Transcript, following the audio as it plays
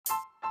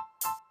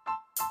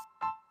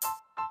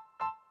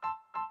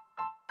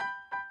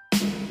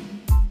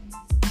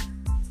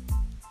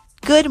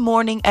Good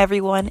morning,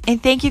 everyone,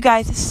 and thank you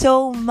guys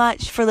so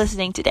much for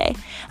listening today.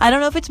 I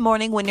don't know if it's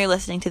morning when you're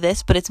listening to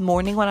this, but it's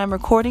morning when I'm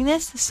recording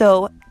this,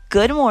 so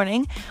good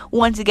morning.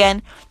 Once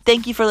again,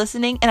 thank you for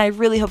listening, and I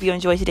really hope you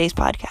enjoy today's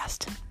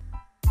podcast.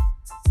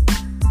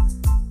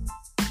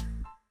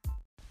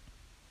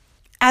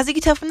 As you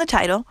can tell from the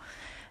title,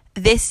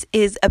 this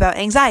is about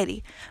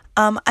anxiety.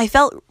 I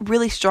felt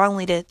really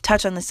strongly to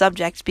touch on the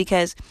subject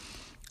because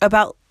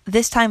about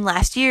this time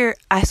last year,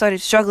 I started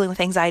struggling with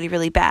anxiety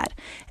really bad.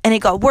 And it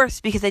got worse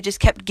because I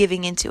just kept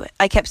giving into it.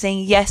 I kept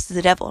saying yes to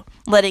the devil,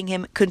 letting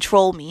him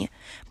control me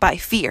by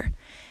fear.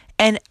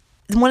 And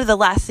one of the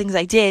last things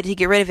I did to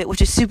get rid of it,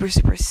 which is super,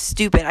 super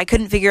stupid, I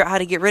couldn't figure out how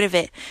to get rid of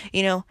it,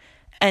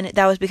 and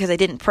that was because I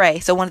didn't pray.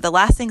 So one of the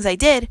last things I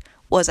did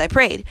was I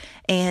prayed.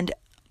 And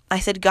I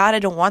said, God, I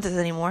don't want this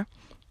anymore.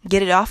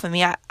 Get it off of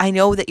me. I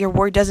know that your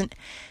word doesn't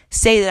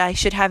say that I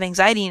should have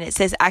anxiety, and it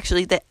says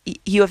actually that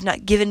you have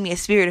not given me a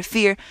spirit of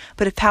fear,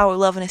 but of power,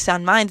 love, and a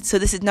sound mind. So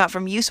this is not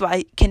from you, so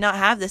I cannot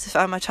have this if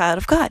I'm a child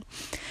of God.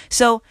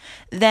 So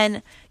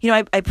then,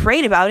 I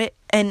prayed about it,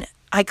 and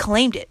I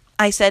claimed it.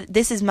 I said,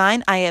 this is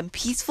mine. I am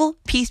peaceful.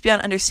 Peace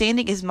beyond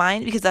understanding is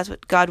mine, because that's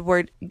what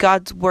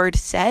God's word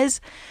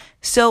says.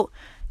 So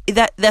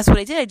that's what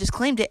I did. I just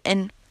claimed it,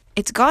 and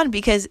it's gone,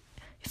 because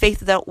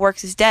faith without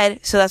works is dead.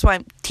 So that's why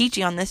I'm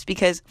teaching on this,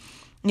 because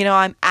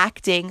I'm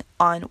acting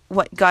on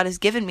what God has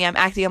given me. I'm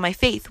acting on my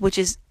faith, which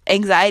is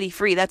anxiety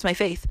free. That's my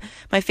faith.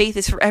 My faith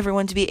is for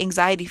everyone to be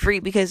anxiety free,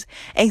 because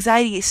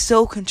anxiety is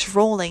so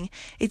controlling.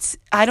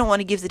 I don't want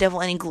to give the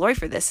devil any glory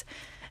for this,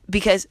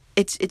 because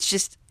it's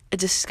just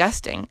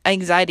disgusting.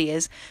 Anxiety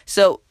is.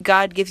 So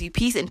God gives you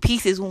peace, and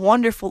peace is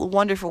wonderful,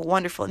 wonderful,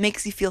 wonderful. It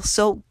makes you feel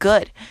so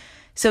good.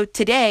 So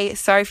today,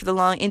 sorry for the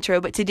long intro,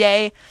 but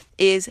today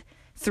is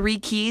 3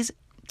 keys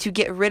to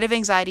get rid of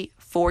anxiety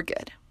for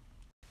good.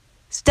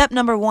 Step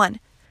number 1,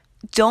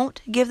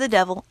 don't give the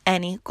devil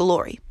any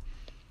glory.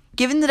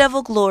 Giving the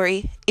devil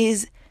glory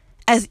is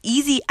as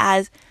easy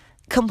as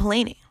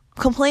complaining.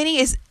 Complaining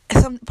is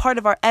some part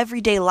of our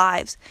everyday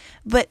lives,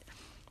 but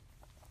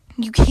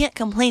you can't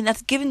complain.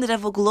 That's giving the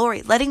devil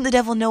glory, letting the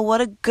devil know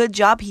what a good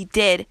job he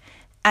did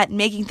at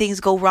making things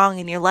go wrong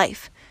in your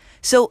life.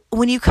 So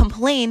when you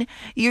complain,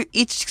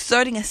 it's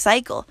starting a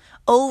cycle.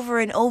 Over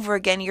and over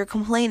again, you're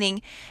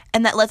complaining,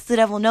 and that lets the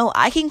devil know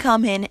I can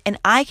come in and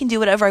I can do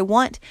whatever I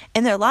want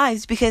in their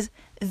lives, because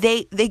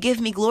they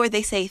give me glory.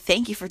 They say,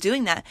 thank you for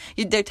doing that.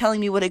 They're telling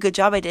me what a good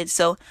job I did,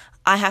 so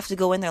I have to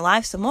go in their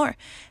lives some more.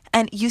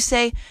 And you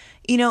say,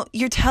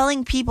 you're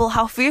telling people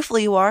how fearful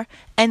you are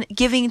and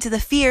giving into the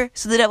fear,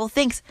 so the devil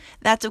thinks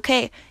that's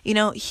okay.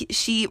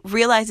 She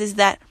realizes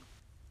that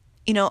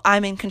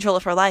I'm in control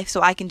of her life,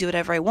 so I can do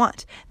whatever I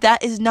want.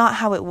 That is not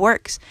how it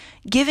works.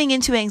 Giving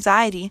into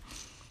anxiety,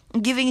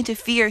 giving into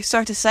fear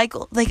starts a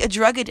cycle, like a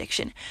drug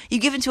addiction. You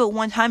give into it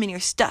one time and you're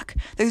stuck.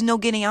 There's no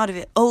getting out of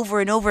it. Over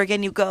and over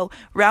again, you go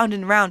round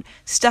and round,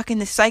 stuck in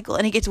this cycle,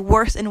 and it gets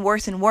worse and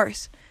worse and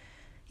worse.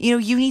 You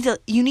need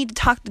to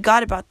talk to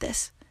God about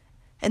this.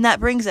 And that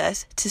brings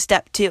us to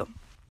step 2.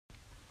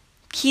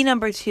 Key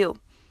number 2,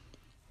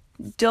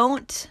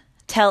 don't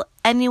tell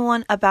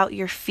anyone about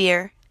your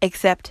fear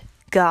except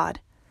God.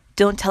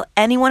 Don't tell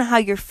anyone how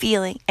you're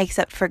feeling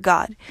except for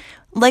God.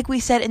 Like we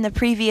said in the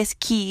previous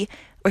key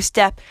or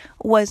step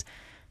was,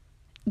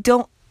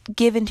 don't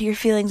give into your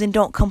feelings and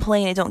don't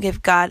complain, and don't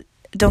give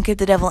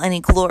the devil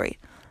any glory,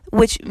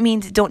 which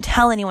means don't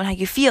tell anyone how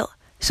you feel.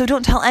 So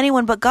don't tell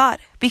anyone but God,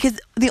 because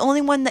the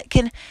only one that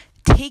can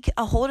take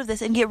a hold of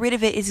this and get rid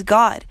of it is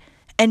God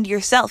and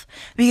yourself.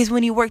 Because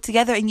when you work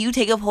together and you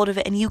take a hold of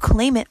it and you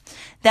claim it,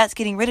 that's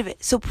getting rid of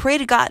it. So pray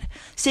to God.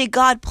 Say,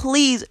 God,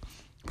 please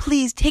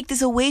take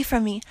this away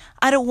from me.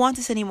 I don't want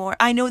this anymore.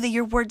 I know that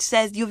your word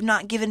says you have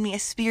not given me a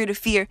spirit of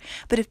fear,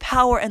 but of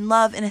power and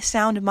love and a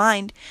sound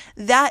mind.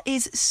 That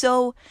is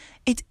so,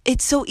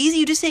 it's so easy.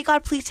 You just say,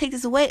 God, please take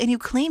this away, and you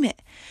claim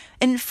it.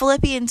 In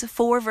Philippians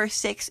 4 verse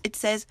 6, it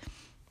says,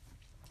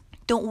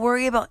 don't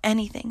worry about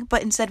anything,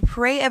 but instead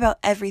pray about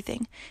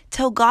everything.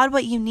 Tell God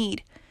what you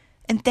need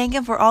and thank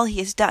him for all he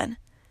has done.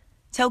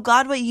 Tell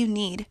God what you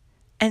need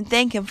and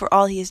thank him for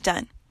all he has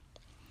done.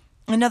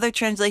 Another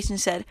translation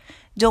said,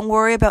 don't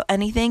worry about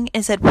anything,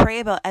 instead pray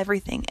about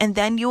everything, and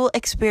then you will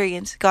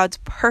experience God's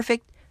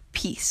perfect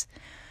peace.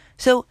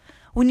 So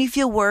when you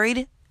feel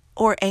worried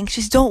or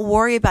anxious, don't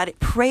worry about it.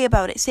 Pray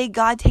about it. Say,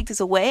 God, take this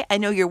away. I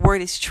know your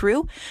word is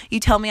true. You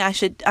tell me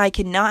I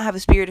cannot have a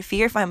spirit of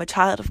fear if I'm a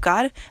child of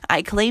God.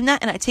 I claim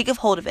that and I take a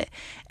hold of it.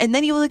 And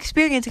then you will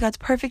experience God's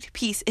perfect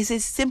peace. It's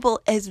as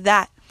simple as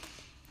that.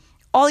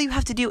 All you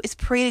have to do is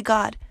pray to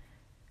God.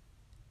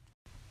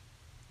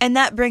 And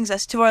that brings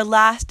us to our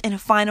last and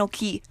final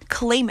key.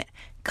 Claim it.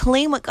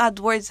 Claim what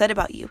God's word said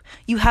about you.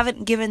 You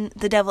haven't given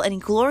the devil any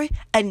glory,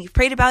 and you've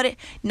prayed about it.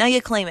 Now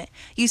you claim it.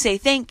 You say,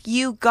 thank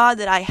you, God,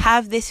 that I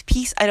have this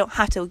peace. I don't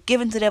have to give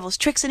in to the devil's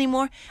tricks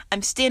anymore.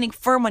 I'm standing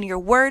firm on your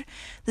word.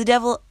 The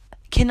devil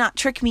cannot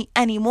trick me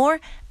anymore.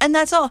 And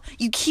that's all.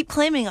 You keep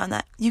claiming on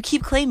that. You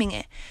keep claiming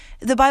it.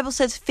 The Bible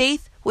says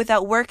faith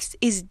without works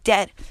is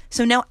dead.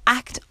 So now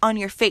act on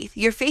your faith.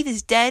 Your faith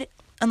is dead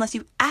unless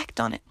you act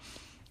on it.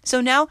 So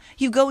now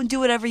you go and do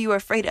whatever you were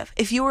afraid of.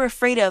 If you were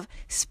afraid of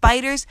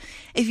spiders,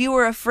 if you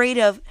were afraid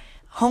of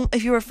home,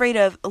 if you were afraid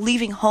of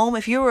leaving home,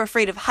 if you were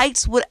afraid of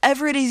heights,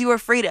 whatever it is you were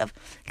afraid of,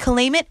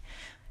 claim it,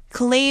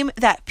 claim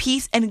that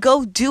peace, and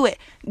go do it.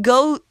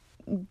 Go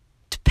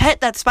pet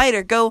that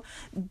spider, go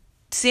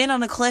stand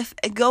on a cliff,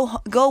 and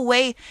go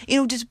away,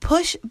 just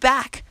push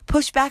back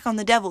on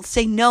the devil.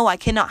 Say, no, I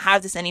cannot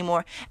have this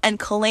anymore, and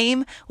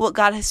claim what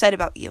God has said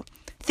about you.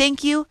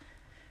 Thank you,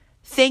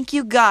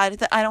 God,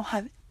 that I don't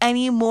have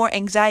any more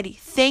anxiety.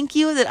 Thank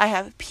you that I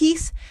have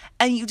peace,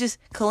 and you just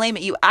claim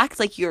it. You act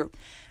like you're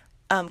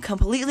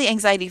completely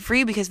anxiety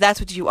free, because that's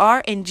what you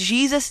are, in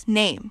Jesus'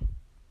 name.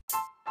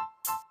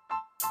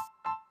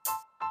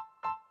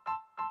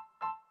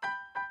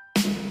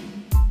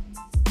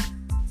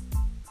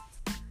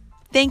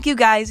 Thank you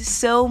guys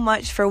so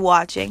much for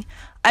watching.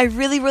 I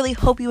really, really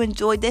hope you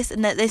enjoyed this,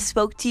 and that this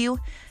spoke to you,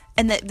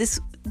 and that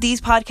these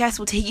podcasts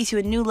will take you to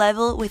a new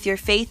level with your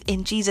faith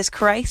in Jesus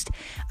Christ.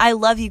 I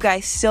love you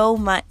guys so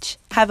much.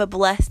 Have a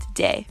blessed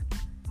day.